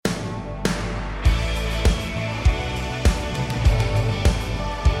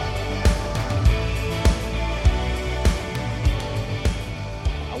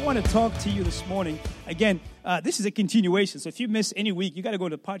want to talk to you this morning. Again, this is a continuation. So if you miss any week, you got to go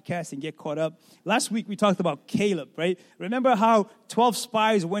to the podcast and get caught up. Last week, we talked about Caleb, right? Remember how 12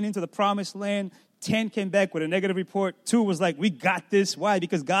 spies went into the promised land? 10 came back with a negative report. 2 was like, we got this. Why?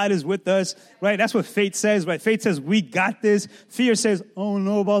 Because God is with us, right? That's what faith says, right? Faith says, we got this. Fear says, I don't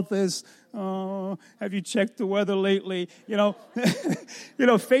know about this. Oh, have you checked the weather lately?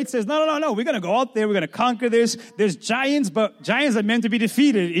 Faith says, no. We're going to go out there. We're going to conquer this. There's giants, but giants are meant to be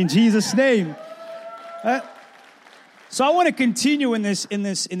defeated in Jesus' name. So I want to continue in this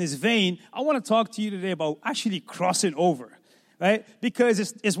vein. I want to talk to you today about actually crossing over, right? Because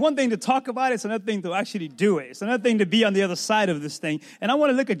it's one thing to talk about it. It's another thing to actually do it. It's another thing to be on the other side of this thing. And I want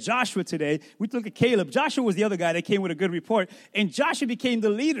to look at Joshua today. We look at Caleb. Joshua was the other guy that came with a good report. And Joshua became the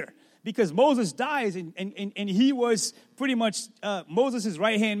leader. Because Moses dies, and he was pretty much Moses'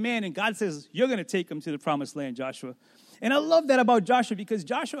 right-hand man, and God says, you're going to take him to the promised land, Joshua. And I love that about Joshua, because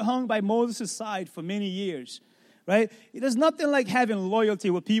Joshua hung by Moses' side for many years, right? There's nothing like having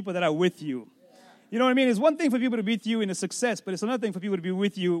loyalty with people that are with you. You know what I mean? It's one thing for people to be with you in a success, but it's another thing for people to be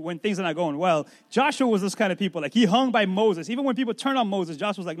with you when things are not going well. Joshua was this kind of people. Like, he hung by Moses. Even when people turned on Moses,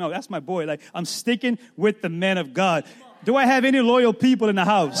 Joshua was like, no, that's my boy. Like, I'm sticking with the man of God. Do I have any loyal people in the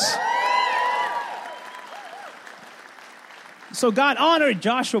house? So God honored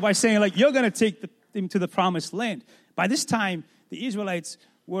Joshua by saying, like, you're going to take him to the promised land. By this time, the Israelites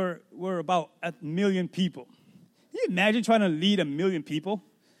were about 1 million people. Can you imagine trying to lead 1 million people?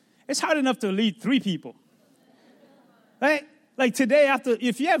 It's hard enough to lead 3 people. Right? Like today,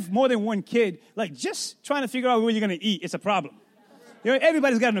 if you have more than one kid, like just trying to figure out where you're going to eat, it's a problem.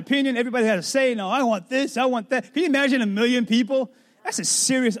 Everybody's got an opinion. Everybody has a say. No, I want this. I want that. Can you imagine 1 million people? That's a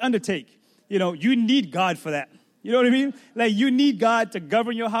serious undertaking. You need God for that. You know what I mean? Like, you need God to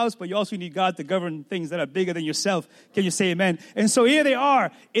govern your house, but you also need God to govern things that are bigger than yourself. Can you say amen? And so here they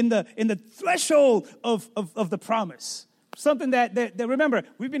are in the threshold of the promise. Something that remember,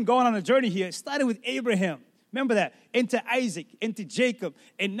 we've been going on a journey here. It started with Abraham. Remember that? Into Isaac, into Jacob.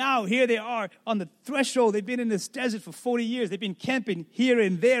 And now here they are on the threshold. They've been in this desert for 40 years. They've been camping here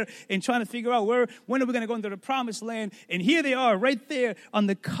and there and trying to figure out when are we going to go into the promised land. And here they are right there on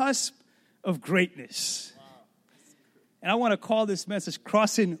the cusp of greatness. And I want to call this message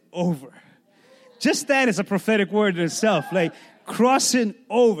crossing over. Just that is a prophetic word in itself. Like, crossing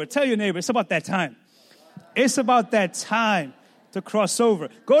over. Tell your neighbor, it's about that time. It's about that time to cross over.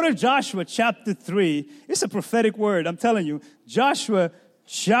 Go to Joshua chapter 3. It's a prophetic word, I'm telling you. Joshua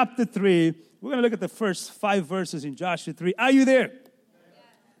chapter 3. We're going to look at the first 5 verses in Joshua 3. Are you there?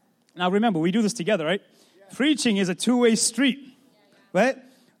 Now remember, we do this together, right? Preaching is a two-way street, right?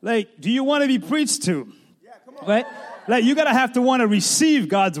 Like, do you want to be preached to? Right? Like, you have to want to receive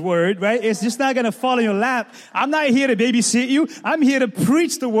God's word, right? It's just not going to fall in your lap. I'm not here to babysit you. I'm here to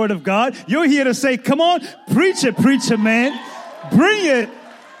preach the word of God. You're here to say, come on, preach it, preacher, man. Bring it.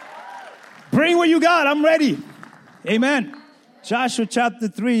 Bring what you got. I'm ready. Amen. Joshua chapter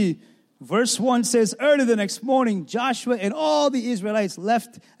 3, verse 1 says, early the next morning, Joshua and all the Israelites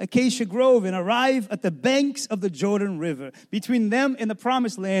left Acacia Grove and arrived at the banks of the Jordan River. Between them and the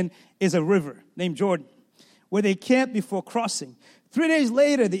promised land is a river named Jordan, where they camped before crossing. 3 days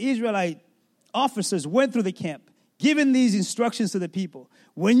later, the Israelite officers went through the camp, giving these instructions to the people.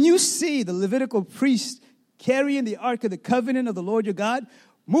 When you see the Levitical priest carrying the Ark of the Covenant of the Lord your God,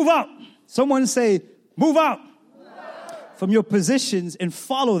 move out. Someone say, move out. From your positions and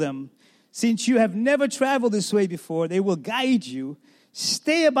follow them. Since you have never traveled this way before, they will guide you.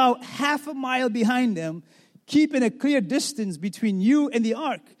 Stay about half a mile behind them, keeping a clear distance between you and the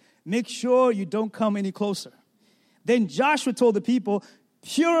ark. Make sure you don't come any closer. Then Joshua told the people,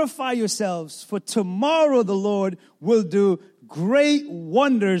 purify yourselves, for tomorrow the Lord will do great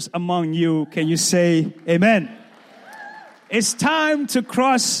wonders among you. Can you say amen? It's time to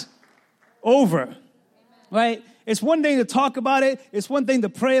cross over, right? It's one thing to talk about it. It's one thing to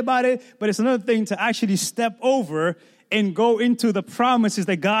pray about it. But it's another thing to actually step over and go into the promises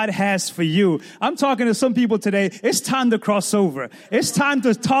that God has for you. I'm talking to some people today. It's time to cross over. It's time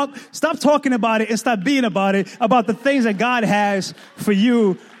to stop talking about it and start being about it, about the things that God has for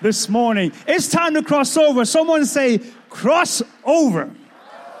you this morning. It's time to cross over. Someone say, cross over.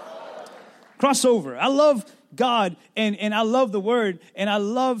 Cross over. I love God and I love the word and I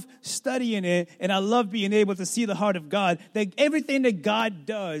love studying it and I love being able to see the heart of God. That everything that God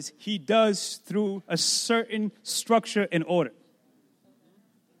does, he does through a certain structure and order.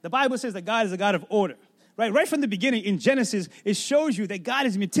 The Bible says that God is a God of order. Right from the beginning in Genesis, it shows you that God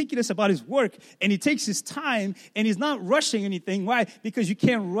is meticulous about his work and he takes his time and he's not rushing anything. Why? Because you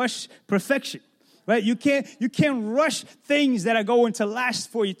can't rush perfection. Right? You can't rush things that are going to last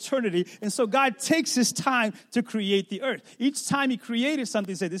for eternity. And so God takes his time to create the earth. Each time he created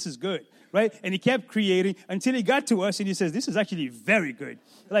something, he said, this is good. Right? And he kept creating until he got to us and he says, this is actually very good.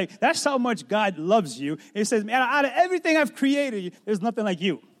 Like, that's how much God loves you. And he says, man, out of everything I've created, there's nothing like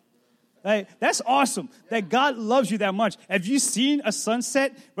you. Right? That's awesome that God loves you that much. Have you seen a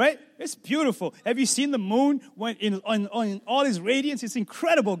sunset? Right? It's beautiful. Have you seen the moon when on all its radiance? It's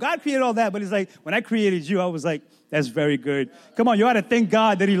incredible. God created all that, but it's like, when I created you, I was like, that's very good. Come on, you ought to thank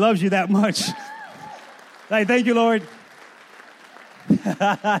God that he loves you that much. Like, thank you, Lord.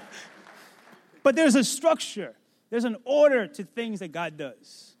 But there's a structure. There's an order to things that God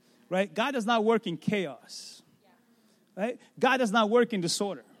does. Right? God does not work in chaos. Right? God does not work in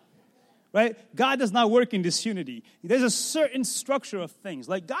disorder. Right? God does not work in disunity. There's a certain structure of things.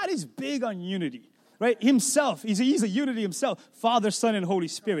 Like, God is big on unity. Right? Himself, he's a unity himself. Father, Son, and Holy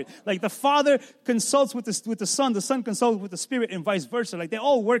Spirit. Like, the Father consults with the Son consults with the Spirit, and vice versa. Like, they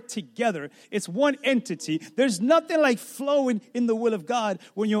all work together. It's one entity. There's nothing like flowing in the will of God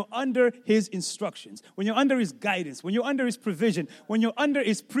when you're under his instructions, when you're under his guidance, when you're under his provision, when you're under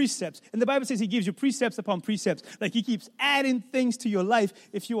his precepts. And the Bible says he gives you precepts upon precepts. Like, he keeps adding things to your life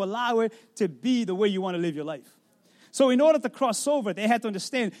if you allow it to be the way you want to live your life. So in order to cross over, they had to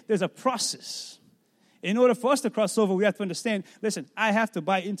understand there's a process. In order for us to cross over, we have to understand, listen, I have to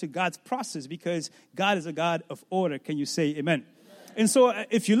buy into God's process because God is a God of order. Can you say amen? And so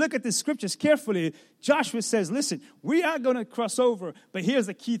if you look at the scriptures carefully, Joshua says, listen, we are going to cross over, but here's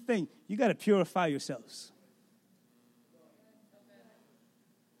the key thing. You got to purify yourselves.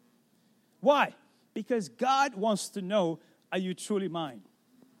 Why? Because God wants to know, are you truly mine?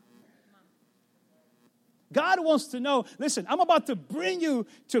 God wants to know, listen, I'm about to bring you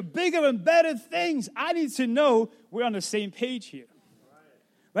to bigger and better things. I need to know we're on the same page here.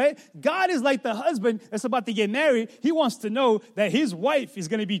 Right? God is like the husband that's about to get married. He wants to know that his wife is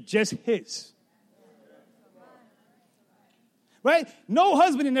going to be just his. Right? No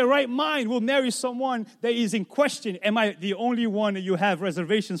husband in their right mind will marry someone that is in question. Am I the only one that you have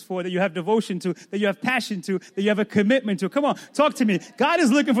reservations for, that you have devotion to, that you have passion to, that you have a commitment to? Come on, talk to me. God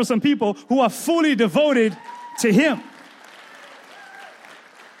is looking for some people who are fully devoted to him.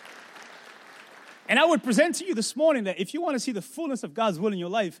 And I would present to you this morning that if you want to see the fullness of God's will in your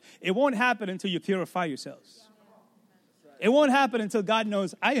life, it won't happen until you purify yourselves. It won't happen until God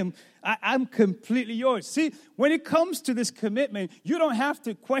knows I'm completely yours. See, when it comes to this commitment, you don't have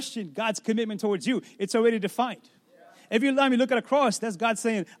to question God's commitment towards you. It's already defined. If you let me look at a cross, that's God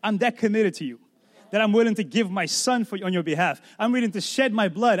saying, I'm that committed to you, that I'm willing to give my son on your behalf. I'm willing to shed my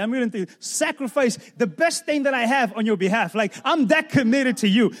blood. I'm willing to sacrifice the best thing that I have on your behalf. Like, I'm that committed to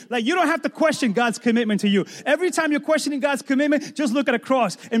you. Like, you don't have to question God's commitment to you. Every time you're questioning God's commitment, just look at a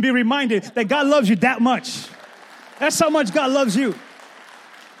cross and be reminded that God loves you that much. That's how much God loves you.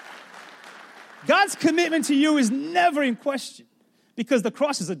 God's commitment to you is never in question because the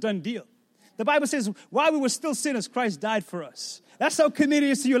cross is a done deal. The Bible says, while we were still sinners, Christ died for us. That's how committed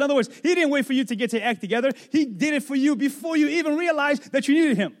he is to you. In other words, he didn't wait for you to get your act together. He did it for you before you even realized that you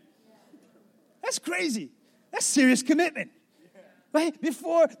needed him. That's crazy. That's serious commitment. Right?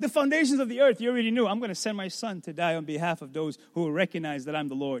 Before the foundations of the earth, you already knew, I'm going to send my son to die on behalf of those who will recognize that I'm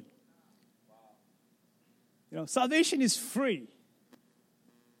the Lord. You know, salvation is free.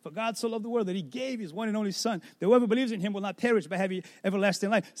 For God so loved the world that he gave his one and only son, that whoever believes in him will not perish but have everlasting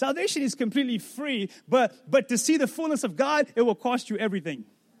life. Salvation is completely free, but to see the fullness of God, it will cost you everything.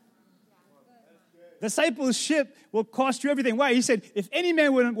 Discipleship will cost you everything. Why? He said, if any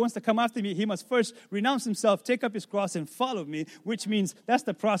man wants to come after me, he must first renounce himself, take up his cross, and follow me, which means that's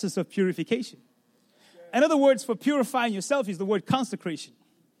the process of purification. In other words, for purifying yourself is the word consecration.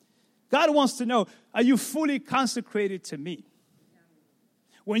 God wants to know, are you fully consecrated to me?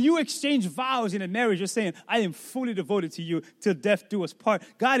 When you exchange vows in a marriage, you're saying, I am fully devoted to you till death do us part.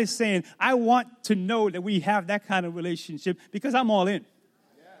 God is saying, I want to know that we have that kind of relationship because I'm all in.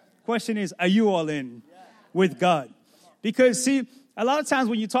 Question is, are you all in with God? Because, see, a lot of times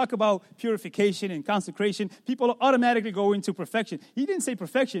when you talk about purification and consecration, people automatically go into perfection. He didn't say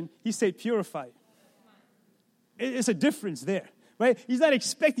perfection, he said purify. It's a difference there. Right? He's not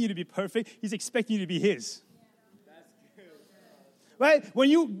expecting you to be perfect. He's expecting you to be his. Right? When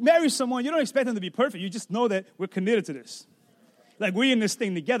you marry someone, you don't expect them to be perfect. You just know that we're committed to this. Like, we're in this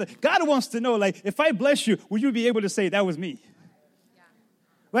thing together. God wants to know, like, if I bless you, will you be able to say, that was me?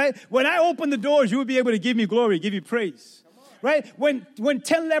 Right? When I open the doors, you will be able to give me glory, give me praise. Right? When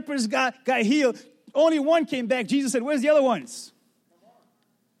 10 lepers got healed, only one came back. Jesus said, where's the other ones?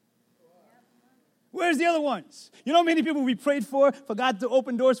 Where's the other ones? You know how many people we prayed for God to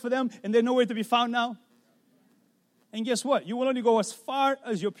open doors for them, and they're nowhere to be found now? And guess what? You will only go as far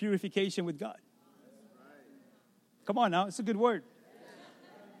as your purification with God. Come on now, it's a good word.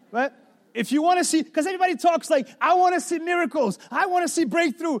 Right? If you want to see, because everybody talks like, I want to see miracles. I want to see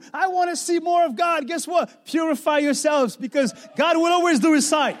breakthrough. I want to see more of God. Guess what? Purify yourselves, because God will always do his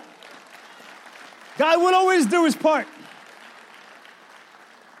side. God will always do his part.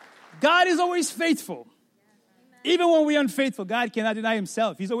 God is always faithful. Even when we're unfaithful, God cannot deny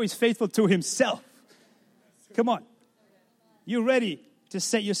himself. He's always faithful to himself. Come on. You're ready to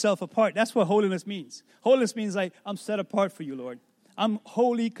set yourself apart. That's what holiness means. Holiness means like, I'm set apart for you, Lord. I'm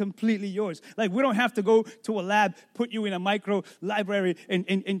wholly, completely yours. Like, we don't have to go to a lab, put you in a micro library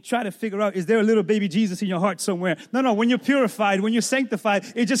and try to figure out, is there a little baby Jesus in your heart somewhere? No. When you're purified, when you're sanctified,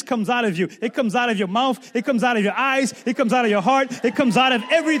 it just comes out of you. It comes out of your mouth. It comes out of your eyes. It comes out of your heart. It comes out of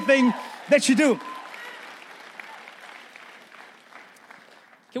everything that you do.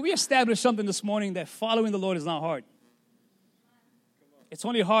 Can we establish something this morning, that following the Lord is not hard? It's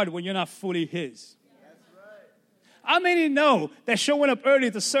only hard when you're not fully his. How many know that showing up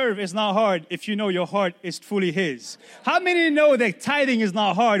early to serve is not hard if you know your heart is fully his? How many know that tithing is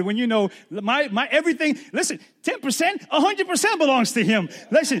not hard when you know my everything? Listen, 10%, 100% belongs to him.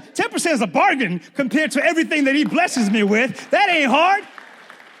 Listen, 10% is a bargain compared to everything that he blesses me with. That ain't hard.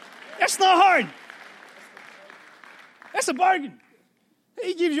 That's not hard. That's a bargain.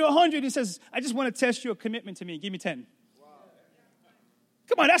 He gives you 100. He says, I just want to test your commitment to me. Give me 10. Wow.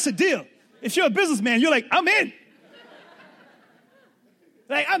 Come on, that's a deal. If you're a businessman, you're like, I'm in.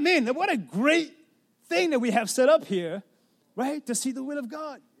 Like, I'm in. What a great thing that we have set up here, right? To see the will of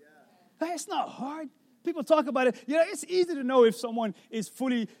God. Yeah. Right? It's not hard. People talk about it. You know, it's easy to know if someone is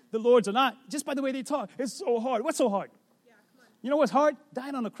fully the Lord's or not, just by the way they talk. It's so hard. What's so hard? Yeah, you know what's hard?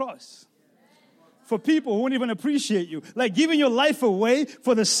 Dying on the cross. For people who won't even appreciate you. Like giving your life away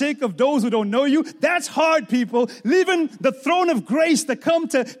for the sake of those who don't know you. That's hard, people. Leaving the throne of grace to come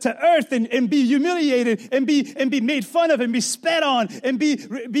to earth and be humiliated and be made fun of and be spat on and be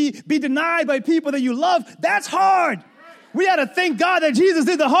denied by people that you love. That's hard. We ought to thank God that Jesus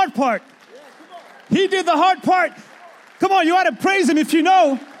did the hard part. He did the hard part. Come on, you ought to praise him if you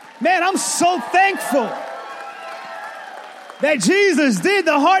know. Man, I'm so thankful that Jesus did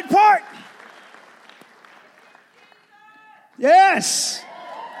the hard part. Yes.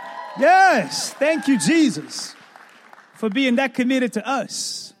 Yes. Thank you, Jesus, for being that committed to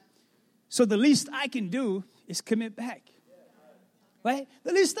us. So the least I can do is commit back. Right?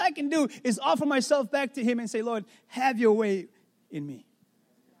 The least I can do is offer myself back to him and say, Lord, have your way in me.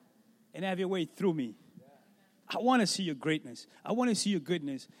 And have your way through me. I want to see your greatness. I want to see your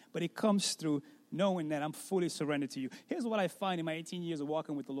goodness. But it comes through knowing that I'm fully surrendered to you. Here's what I find in my 18 years of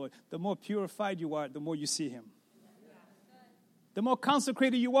walking with the Lord. The more purified you are, the more you see him. The more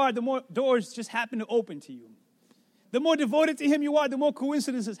consecrated you are, the more doors just happen to open to you. The more devoted to him you are, the more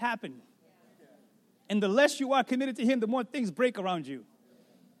coincidences happen. And the less you are committed to him, the more things break around you.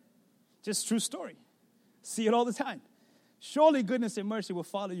 Just true story. See it all the time. Surely goodness and mercy will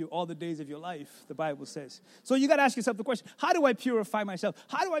follow you all the days of your life, the Bible says. So you got to ask yourself the question, how do I purify myself?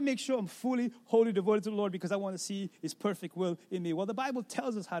 How do I make sure I'm fully, wholly devoted to the Lord because I want to see his perfect will in me? Well, the Bible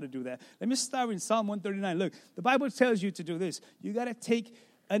tells us how to do that. Let me start in Psalm 139. Look, the Bible tells you to do this. You got to take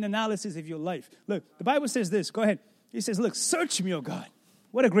an analysis of your life. Look, the Bible says this. Go ahead. He says, look, search me, O God.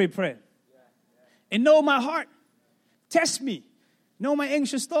 What a great prayer. And know my heart. Test me. Know my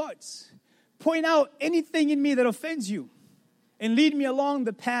anxious thoughts. Point out anything in me that offends you. And lead me along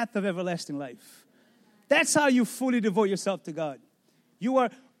the path of everlasting life. That's how you fully devote yourself to God. You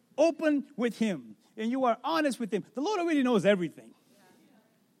are open with him. And you are honest with him. The Lord already knows everything.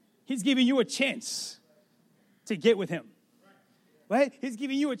 He's giving you a chance to get with him. Right? He's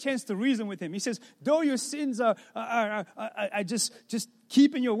giving you a chance to reason with him. He says, though your sins are just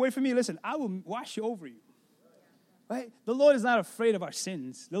keeping you away from me, listen, I will wash you over you. Right? The Lord is not afraid of our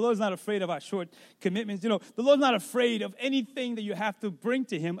sins. The Lord is not afraid of our short commitments. You know, the Lord's not afraid of anything that you have to bring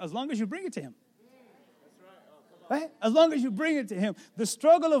to him as long as you bring it to him. Right? As long as you bring it to him. The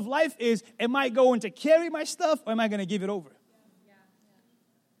struggle of life is, am I going to carry my stuff or am I going to give it over?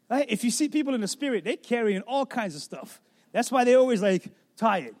 Right? If you see people in the spirit, they're carrying all kinds of stuff. That's why they're always like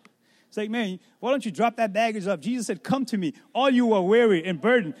tired. It's like, man, why don't you drop that baggage up? Jesus said, come to me, all you are weary and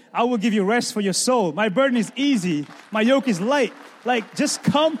burdened. I will give you rest for your soul. My burden is easy. My yoke is light. Like, just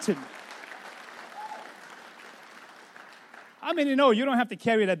come to me. How many know you don't have to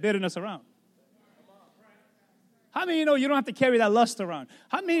carry that bitterness around? How many know you don't have to carry that lust around?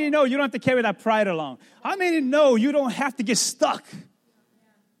 How many know you don't have to carry that pride along? How many know you don't have to get stuck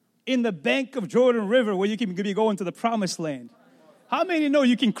in the bank of Jordan River where you can be going to the promised land. How many know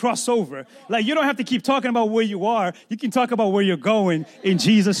you can cross over? Like, you don't have to keep talking about where you are. You can talk about where you're going in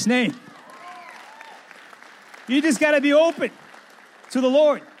Jesus' name. You just got to be open to the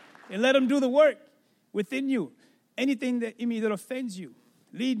Lord and let him do the work within you. Anything that in me that offends you,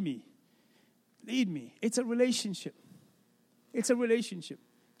 lead me. Lead me. It's a relationship. It's a relationship.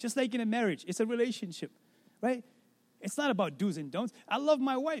 Just like in a marriage, it's a relationship, right? It's not about do's and don'ts. I love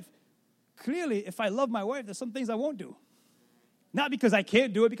my wife. Clearly, if I love my wife, there's some things I won't do. Not because I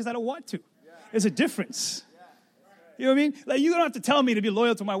can't do it, because I don't want to. There's a difference. You know what I mean? Like, you don't have to tell me to be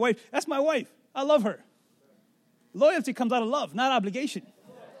loyal to my wife. That's my wife. I love her. Loyalty comes out of love, not obligation.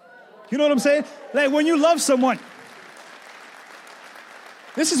 You know what I'm saying? Like, when you love someone,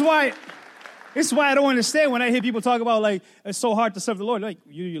 this is why I don't understand when I hear people talk about, like, it's so hard to serve the Lord. Like,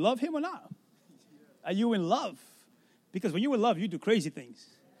 you love him or not? Are you in love? Because when you're in love, you do crazy things.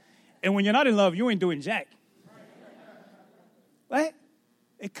 And when you're not in love, you ain't doing jack. Right?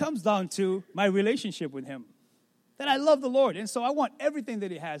 It comes down to my relationship with him. That I love the Lord. And so I want everything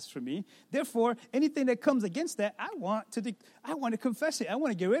that he has for me. Therefore, anything that comes against that, I want to confess it. I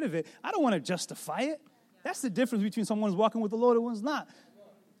want to get rid of it. I don't want to justify it. That's the difference between someone's walking with the Lord and one's not.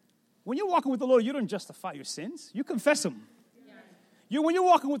 When you're walking with the Lord, you don't justify your sins. You confess them. When you're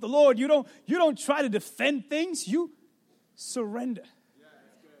walking with the Lord, you don't try to defend things. You surrender.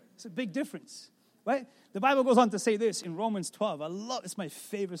 It's a big difference, right? The Bible goes on to say this in Romans 12. It's my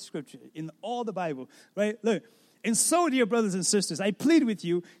favorite scripture in all the Bible, right? Look, and so, dear brothers and sisters, I plead with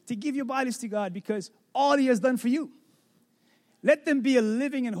you to give your bodies to God because all he has done for you. Let them be a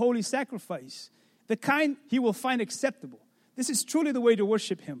living and holy sacrifice, the kind he will find acceptable. This is truly the way to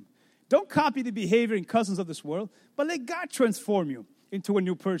worship him. Don't copy the behavior and customs of this world, but let God transform you into a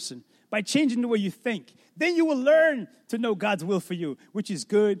new person by changing the way you think. Then you will learn to know God's will for you, which is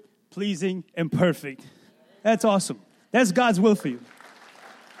good, pleasing, and perfect. That's awesome. That's God's will for you.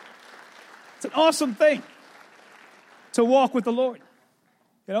 It's an awesome thing to walk with the Lord.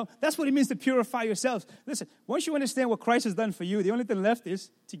 You know, that's what it means to purify yourselves. Listen, once you understand what Christ has done for you, the only thing left is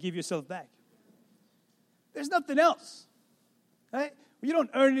to give yourself back. There's nothing else. Right? You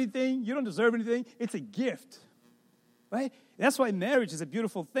don't earn anything. You don't deserve anything. It's a gift. Right? That's why marriage is a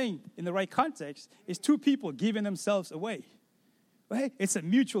beautiful thing in the right context. It's two people giving themselves away. Right? It's a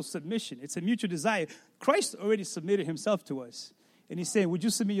mutual submission. It's a mutual desire. Christ already submitted himself to us. And he's saying, would you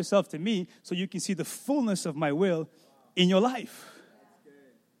submit yourself to me so you can see the fullness of my will in your life?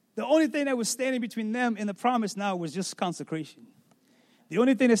 The only thing that was standing between them and the promise now was just consecration. The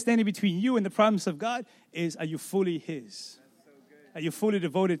only thing that's standing between you and the promise of God is, are you fully his? Are you fully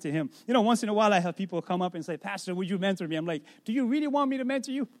devoted to him? You know, once in a while I have people come up and say, Pastor, would you mentor me? I'm like, do you really want me to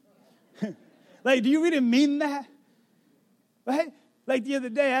mentor you? Like, do you really mean that? Right? Like the other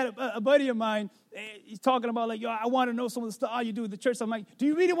day, I had a buddy of mine, he's talking about like, yo, I want to know some of the stuff you do at the church. I'm like, do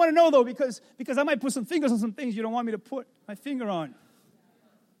you really want to know though? Because I might put some fingers on some things you don't want me to put my finger on.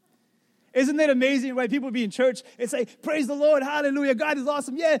 Isn't that amazing, right? People be in church, it's like, praise the Lord, hallelujah, God is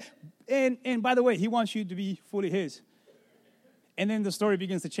awesome, yeah. And by the way, he wants you to be fully his. And then the story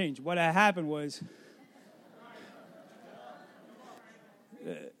begins to change. What had happened was,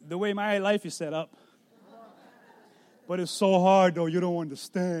 the way my life is set up, but it's so hard, though, you don't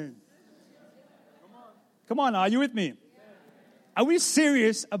understand. Come on, are you with me? Are we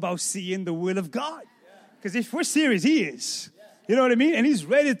serious about seeing the will of God? Because if we're serious, he is. You know what I mean? And he's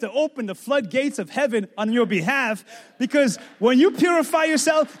ready to open the floodgates of heaven on your behalf. Because when you purify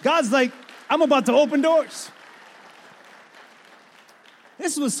yourself, God's like, I'm about to open doors.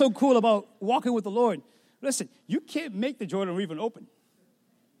 This is what's so cool about walking with the Lord. Listen, you can't make the Jordan River open.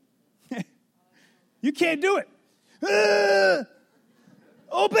 You can't do it.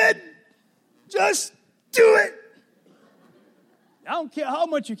 Open. Just do it. I don't care how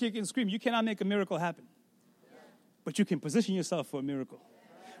much you kick and scream. You cannot make a miracle happen. But you can position yourself for a miracle.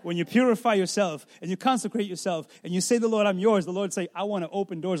 When you purify yourself and you consecrate yourself and you say, the Lord, I'm yours, the Lord say, I want to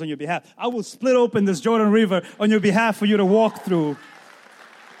open doors on your behalf. I will split open this Jordan River on your behalf for you to walk through.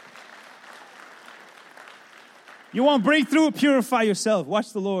 You want breakthrough? Purify yourself.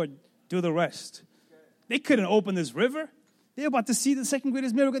 Watch the Lord do the rest. They couldn't open this river. They're about to see the second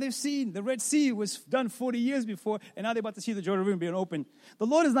greatest miracle they've seen. The Red Sea was done 40 years before, and now they're about to see the Jordan River being open. The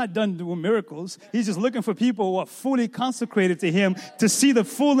Lord is not done doing miracles. He's just looking for people who are fully consecrated to him to see the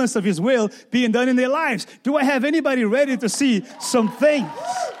fullness of his will being done in their lives. Do I have anybody ready to see some things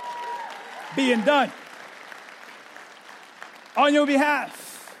being done on your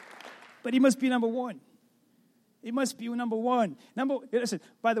behalf? But he must be number one. It must be number one. Listen,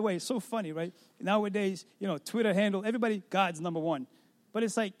 by the way, it's so funny, right? Nowadays, Twitter handle, everybody, God's number one. But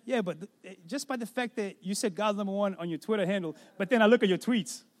it's like, yeah, but just by the fact that you said God's number one on your Twitter handle, but then I look at your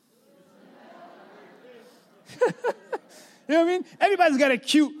tweets. You know what I mean? Everybody's got a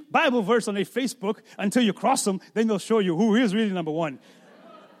cute Bible verse on their Facebook until you cross them. Then they'll show you who is really number one.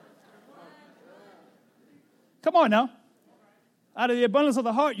 Come on now. Out of the abundance of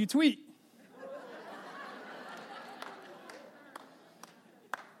the heart, you tweet.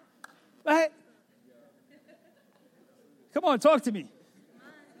 Right? Come on, talk to me.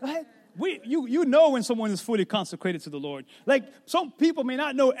 Right? You know when someone is fully consecrated to the Lord. Like, some people may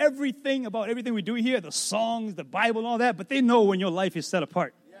not know everything about everything we do here, the songs, the Bible, and all that, but they know when your life is set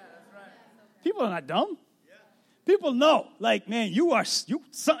apart. Yeah, that's right. People are not dumb. Yeah. People know, like, man, you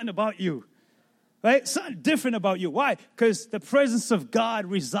something about you. Right? Something different about you. Why? Because the presence of God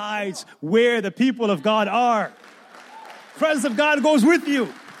resides where the people of God are. The presence of God goes with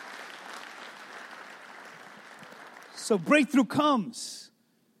you. So breakthrough comes.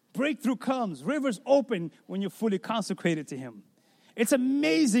 Breakthrough comes. Rivers open when you're fully consecrated to Him. It's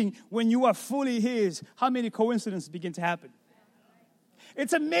amazing when you are fully His, how many coincidences begin to happen.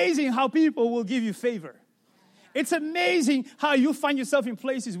 It's amazing how people will give you favor. It's amazing how you find yourself in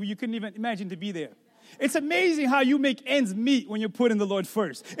places where you couldn't even imagine to be there. It's amazing how you make ends meet when you're putting the Lord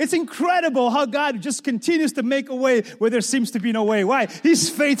first. It's incredible how God just continues to make a way where there seems to be no way. Why? He's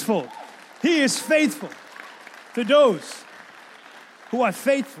faithful. He is faithful to those who are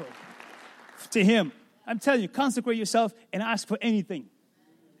faithful to Him. I'm telling you, consecrate yourself and ask for anything.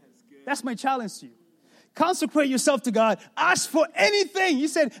 That's my challenge to you. Consecrate yourself to God. Ask for anything. He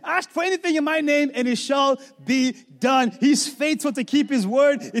said, ask for anything in my name and it shall be done. He's faithful to keep His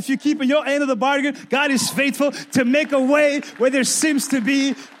word. If you keep your end of the bargain, God is faithful to make a way where there seems to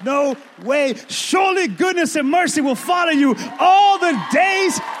be no way. Surely goodness and mercy will follow you all the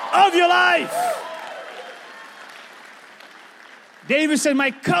days of your life. David said,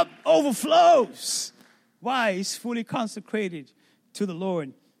 my cup overflows. Why? He's fully consecrated to the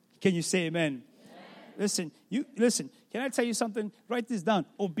Lord. Can you say amen? Listen, can I tell you something? Write this down.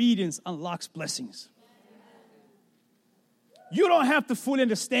 Obedience unlocks blessings. You don't have to fully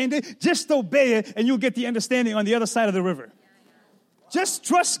understand it. Just obey it, and you'll get the understanding on the other side of the river. Just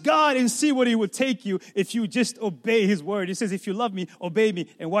trust God and see what He will take you if you just obey His word. He says, if you love me, obey me,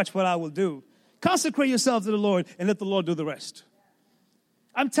 and watch what I will do. Consecrate yourself to the Lord, and let the Lord do the rest.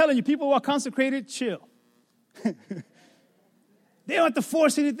 I'm telling you, people who are consecrated, chill. They don't have to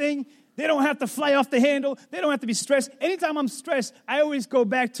force anything. They don't have to fly off the handle. They don't have to be stressed. Anytime I'm stressed, I always go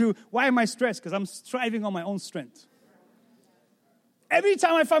back to, why am I stressed? Because I'm striving on my own strength. Every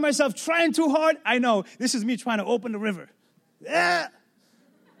time I find myself trying too hard, I know this is me trying to open the river. Right?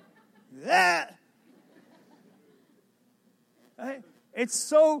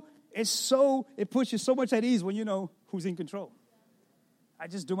 It puts you so much at ease when you know who's in control. I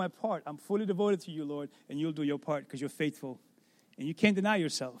just do my part. I'm fully devoted to you, Lord, and you'll do your part because you're faithful. And you can't deny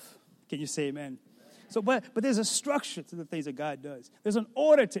yourself. Can you say amen? So, but there's a structure to the things that God does. There's an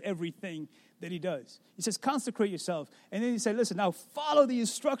order to everything that He does. He says, consecrate yourself. And then He said, listen, now follow the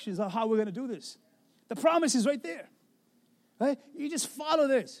instructions on how we're going to do this. The promise is right there. Right? You just follow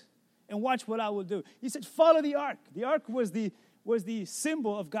this and watch what I will do. He said, follow the ark. The ark was the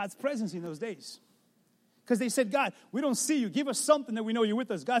symbol of God's presence in those days. Because they said, God, we don't see you. Give us something that we know you're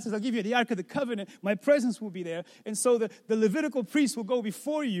with us. God says, I'll give you the Ark of the Covenant. My presence will be there. And so the Levitical priest will go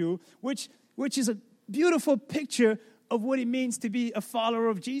before you, which is a beautiful picture of what it means to be a follower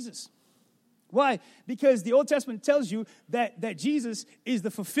of Jesus. Why? Because the Old Testament tells you that Jesus is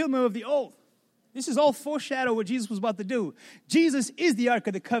the fulfillment of the old. This is all foreshadow what Jesus was about to do. Jesus is the Ark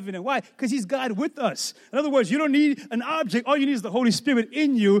of the Covenant. Why? Because He's God with us. In other words, you don't need an object. All you need is the Holy Spirit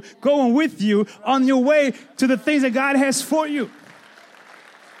in you, going with you on your way to the things that God has for you.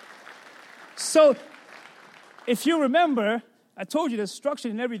 So, if you remember, I told you the structure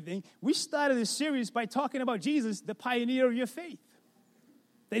and everything. We started this series by talking about Jesus, the pioneer of your faith.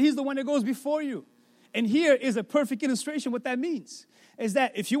 That He's the one that goes before you. And here is a perfect illustration what that means. Is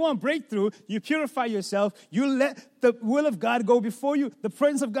that if you want breakthrough, you purify yourself, you let the will of God go before you, the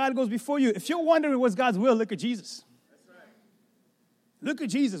presence of God goes before you. If you're wondering what's God's will, look at Jesus. That's right. Look at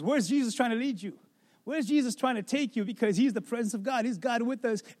Jesus. Where's Jesus trying to lead you? Where's Jesus trying to take you? Because He's the presence of God. He's God with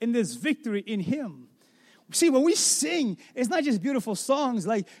us, and there's victory in Him. See, when we sing, it's not just beautiful songs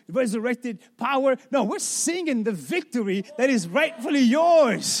like resurrected power. No, we're singing the victory that is rightfully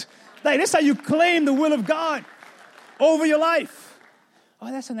yours. Like, that's how you claim the will of God over your life.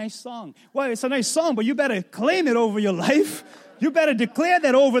 Oh, that's a nice song. Well, it's a nice song, but you better claim it over your life. You better declare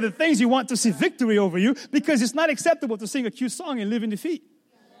that over the things you want to see victory over you, because it's not acceptable to sing a cute song and live in defeat.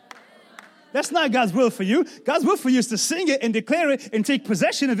 That's not God's will for you. God's will for you is to sing it and declare it and take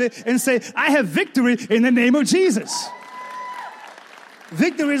possession of it and say, I have victory in the name of Jesus.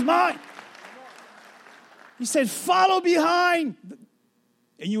 Victory is mine. He said, follow behind,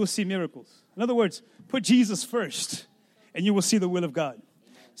 and you will see miracles. In other words, put Jesus first, and you will see the will of God.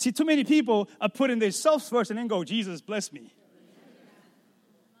 See, too many people are putting themselves first and then go, Jesus, bless me.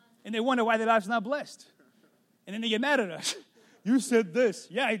 And they wonder why their life's not blessed. And then they get mad at us. You said this.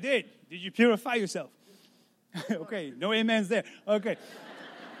 Yeah, I did. Did you purify yourself? Okay, no amens there. Okay.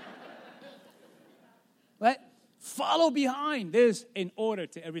 Right? Follow behind. There's an order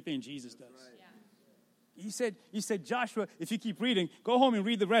to everything Jesus does. He said, Joshua, if you keep reading, go home and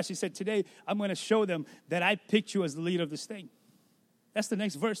read the rest. He said, today I'm going to show them that I picked you as the leader of this thing. That's the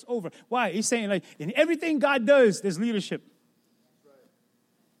next verse over. Why? He's saying, like, in everything God does, there's leadership.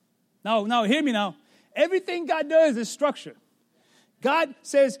 Now, hear me now. Everything God does is structure. God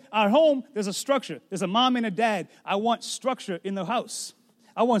says, our home, there's a structure. There's a mom and a dad. I want structure in the house.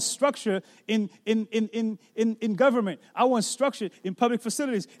 I want structure in government. I want structure in public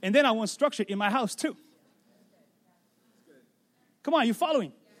facilities. And then I want structure in my house, too. Come on, you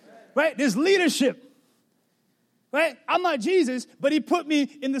following? Right? There's leadership. Right? I'm not Jesus, but he put me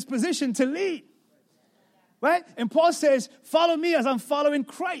in this position to lead. Right? And Paul says, follow me as I'm following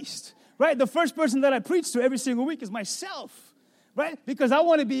Christ. Right? The first person that I preach to every single week is myself. Right? Because I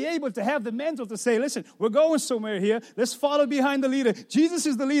want to be able to have the mental to say, listen, we're going somewhere here. Let's follow behind the leader. Jesus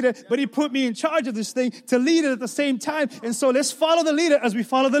is the leader, but he put me in charge of this thing to lead it at the same time. And so let's follow the leader as we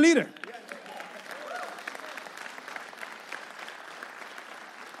follow the leader.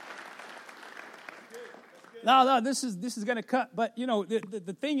 No, this is going to cut. But, you know,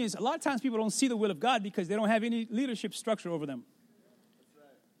 the thing is, a lot of times people don't see the will of God because they don't have any leadership structure over them.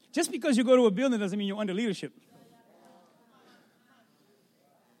 Just because you go to a building doesn't mean you're under leadership.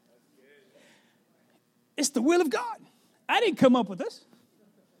 It's the will of God. I didn't come up with this.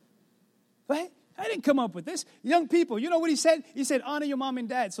 Right? I didn't come up with this. Young people, you know what he said? He said, honor your mom and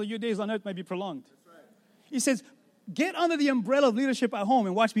dad so your days on earth might be prolonged. He says, get under the umbrella of leadership at home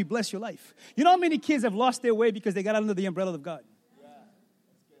and watch me bless your life. You know how many kids have lost their way because they got under the umbrella of God?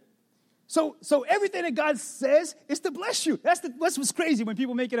 So everything that God says is to bless you. That's what's crazy when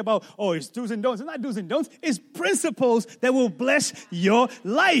people make it about, oh, it's do's and don'ts. It's not do's and don'ts. It's principles that will bless your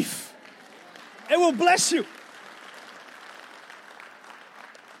life. It will bless you.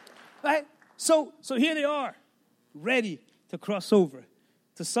 Right? So here they are, ready to cross over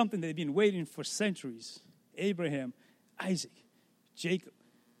to something they've been waiting for centuries. Abraham, Isaac, Jacob,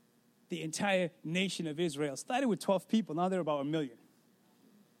 the entire nation of Israel. Started with 12 people, now they're about 1 million.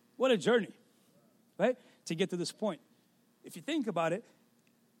 What a journey, right? To get to this point. If you think about it,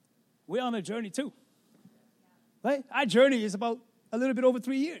 we're on a journey too. Right? Our journey is about a little bit over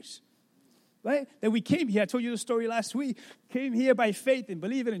 3 years. Right? That we came here, I told you the story last week, came here by faith and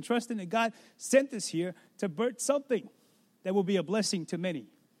believing and trusting that God sent us here to birth something that will be a blessing to many.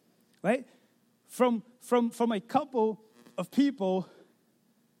 Right? From a couple of people,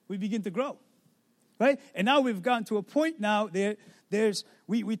 we begin to grow. Right? And now we've gotten to a point now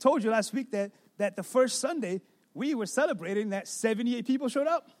we told you last week that the first Sunday we were celebrating that 78 people showed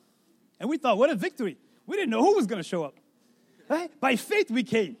up. And we thought, what a victory. We didn't know who was going to show up. Right? By faith we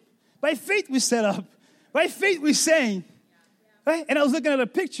came. By faith we set up. By faith we sang. Right? And I was looking at a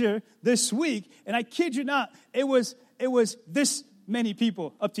picture this week, and I kid you not, it was this many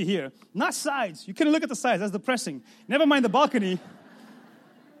people up to here. Not sides. You couldn't look at the sides. That's depressing. Never mind the balcony.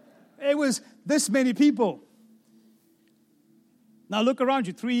 It was this many people. Now look around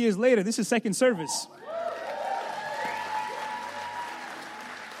you. 3 years later, this is second service.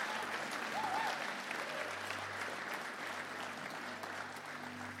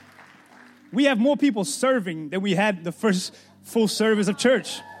 We have more people serving than we had the first full service of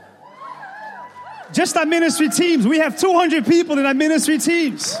church. Just our ministry teams. We have 200 people in our ministry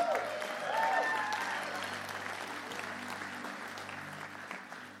teams.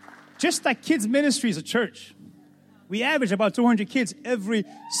 Just like kids' ministries of church. We average about 200 kids every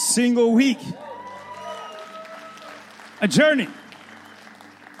single week. A journey.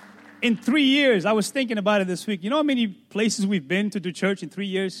 In 3 years, I was thinking about it this week. You know how many places we've been to do church in 3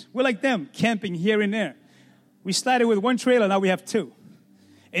 years? We're like them, camping here and there. We started with one trailer, now we have two.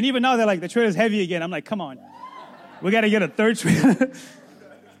 And even now they're like, the trailer's heavy again. I'm like, come on. We got to get a third trailer.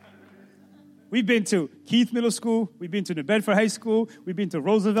 We've been to Keith Middle School. We've been to New Bedford High School. We've been to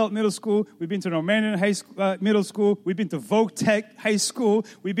Roosevelt Middle School. We've been to Normandian Middle School. We've been to Vogue Tech High School.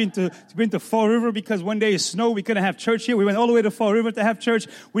 We've been to Fall River because one day it snowed. We couldn't have church here. We went all the way to Fall River to have church.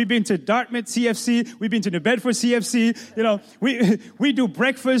 We've been to Dartmouth CFC. We've been to New Bedford CFC. You know, we do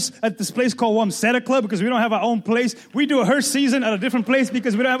breakfast at this place called Wamsetta Club because we don't have our own place. We do her season at a different place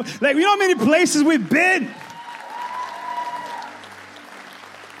because we don't have, like, you know how many places we've been?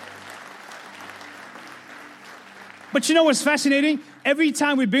 But you know what's fascinating? Every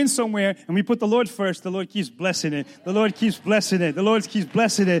time we've been somewhere and we put the Lord first, the Lord keeps blessing it. The Lord keeps blessing it. The Lord keeps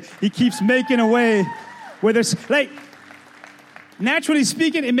blessing it. He keeps making a way where there's, like, naturally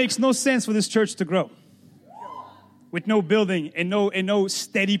speaking, it makes no sense for this church to grow with no building and no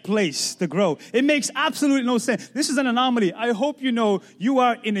steady place to grow. It makes absolutely no sense. This is an anomaly. I hope you know you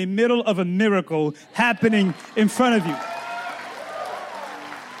are in the middle of a miracle happening in front of you.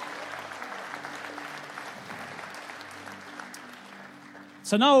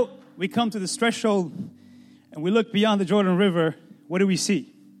 So now we come to this threshold and we look beyond the Jordan River. What do we see?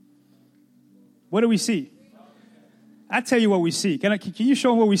 What do we see? I tell you what we see. Can you show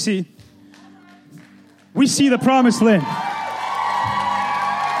them what we see? We see the promised land.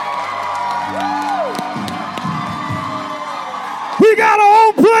 We got our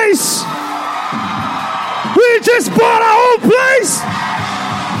own place. We just bought our own place.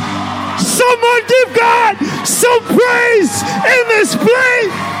 Someone give God some praise in this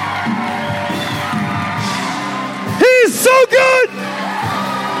place. He's so good.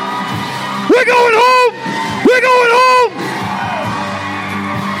 We're going home. We're going home.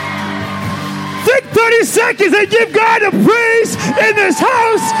 Take 30 seconds and give God a praise in this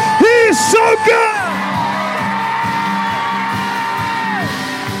house. He is so good.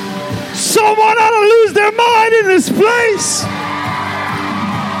 Someone ought to lose their mind in this place.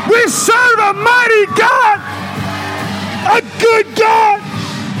 We serve a mighty God, a good God.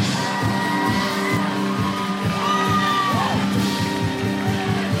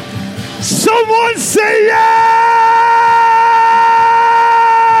 Someone say yeah!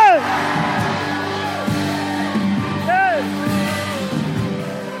 Hey.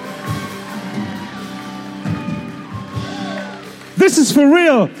 This is for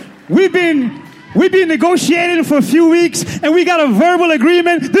real. We've been negotiating for a few weeks, and we got a verbal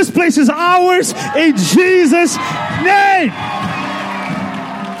agreement. This place is ours in Jesus' name.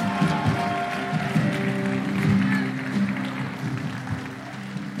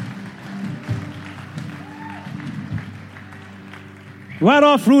 Right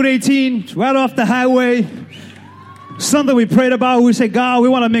off Route 18, right off the highway. Something we prayed about. We said, God, we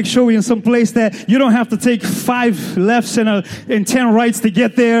want to make sure we're in some place that you don't have to take 5 lefts and 10 rights to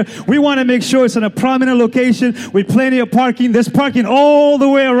get there. We want to make sure it's in a prominent location with plenty of parking. There's parking all the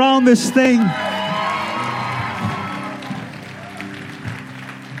way around this thing.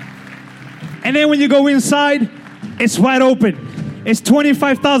 And then when you go inside, it's wide open. It's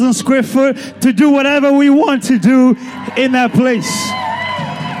 25,000 square foot to do whatever we want to do in that place.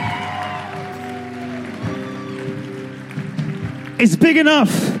 It's big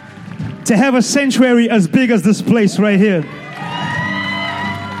enough to have a sanctuary as big as this place right here.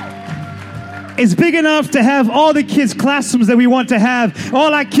 It's big enough to have all the kids' classrooms that we want to have.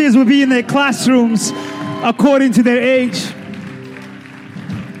 All our kids will be in their classrooms according to their age.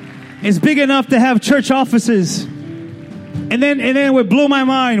 It's big enough to have church offices. And then what blew my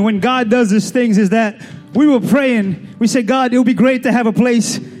mind when God does these things is that we were praying. We said, God, it would be great to have a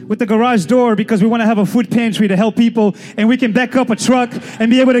place with the garage door because we want to have a food pantry to help people, and we can back up a truck and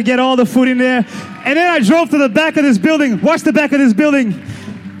be able to get all the food in there. And then I drove to the back of this building. Watch the back of this building.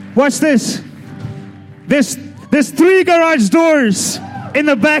 Watch this. There's 3 garage doors in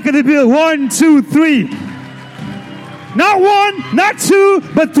the back of the building. 1, 2, 3. Not 1, not 2,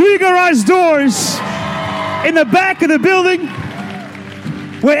 but 3 garage doors in the back of the building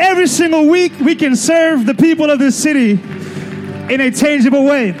where every single week we can serve the people of this city in a tangible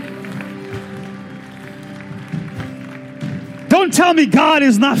way. Don't tell me God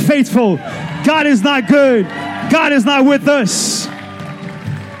is not faithful. God is not good. God is not with us.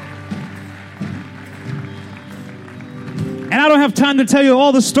 And I don't have time to tell you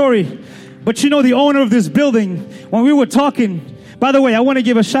all the story, but you know the owner of this building, when we were talking, by the way, I want to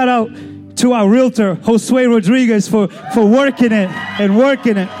give a shout out to our realtor, Josue Rodriguez, for working it and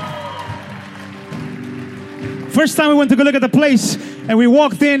working it. First time we went to go look at the place, and we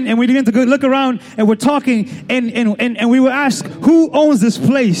walked in, and we began to go look around, and we're talking, and we were asked, who owns this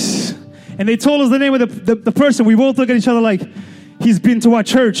place? And they told us the name of the person. We both looked at each other like, He's been to our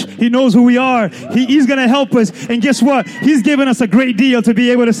church. He knows who we are. He's going to help us. And guess what? He's given us a great deal to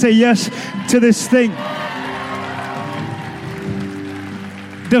be able to say yes to this thing.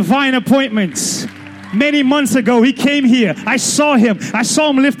 Divine appointments. Many months ago, he came here. I saw him. I saw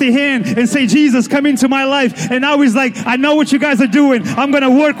him lift a hand and say, Jesus, come into my life. And now he's like, I know what you guys are doing. I'm going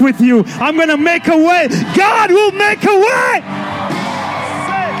to work with you. I'm going to make a way. God will make a way.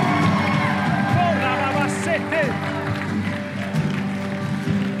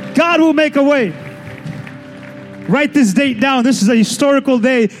 God will make a way. Write this date down. This is a historical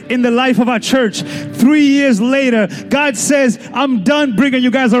day in the life of our church. 3 years later, God says, I'm done bringing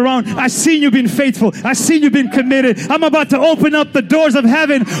you guys around. I've seen you being faithful. I've seen you being committed. I'm about to open up the doors of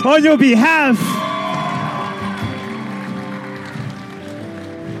heaven on your behalf.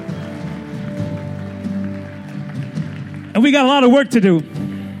 And we got a lot of work to do.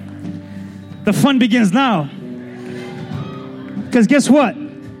 The fun begins now. Because guess what?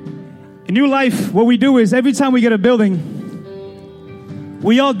 In New Life, what we do is every time we get a building,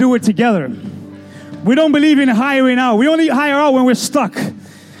 we all do it together. We don't believe in hiring out. We only hire out when we're stuck.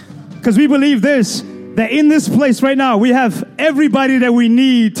 Because we believe this, that in this place right now, we have everybody that we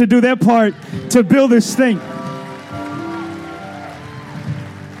need to do their part to build this thing.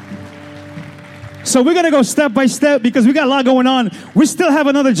 So we're going to go step by step because we got a lot going on. We still have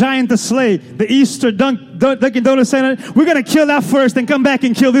another giant to slay, the Easter Dunkin' Donuts Center. We're going to kill that first and come back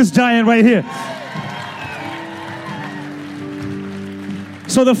and kill this giant right here.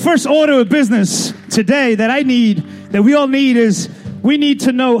 So the first order of business today that we all need is we need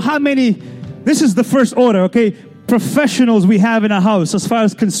to know how many, this is the first order, okay? Professionals we have in our house as far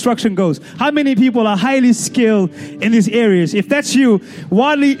as construction goes. How many people are highly skilled in these areas? If that's you,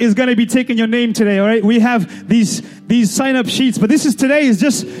 Wadley is going to be taking your name today, all right? We have these sign-up sheets, but this is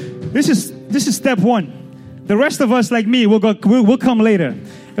step one. The rest of us, like me, we'll come later,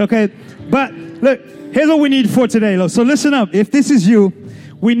 okay? But look, here's what we need for today. So listen up. If this is you,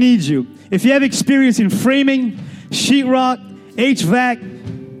 we need you. If you have experience in framing, sheetrock, HVAC,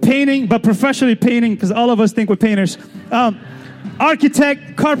 painting, but professionally painting, because all of us think we're painters.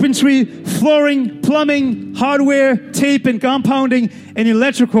 Architect, carpentry, flooring, plumbing, hardware, tape and compounding, and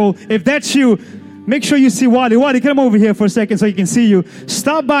electrical. If that's you, make sure you see Wadi. Wadi, come over here for a second so he can see you.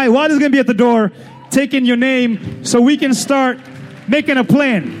 Stop by. Wadi's going to be at the door, taking your name so we can start making a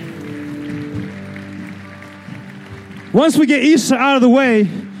plan. Once we get Easter out of the way,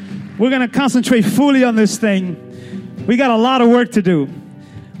 we're going to concentrate fully on this thing. We got a lot of work to do.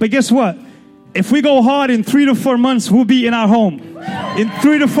 But guess what? If we go hard in 3 to 4 months, we'll be in our home. In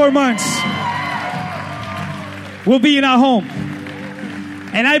 3 to 4 months, we'll be in our home.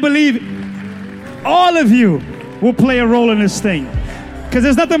 And I believe all of you will play a role in this thing. Because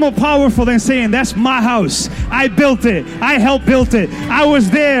there's nothing more powerful than saying, that's my house. I built it. I helped build it. I was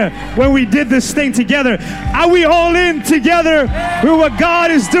there when we did this thing together. Are we all in together with what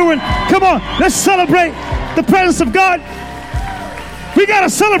God is doing? Come on, let's celebrate the presence of God. We got to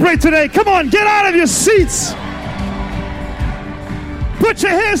celebrate today. Come on, get out of your seats. Put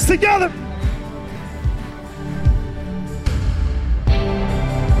your hands together.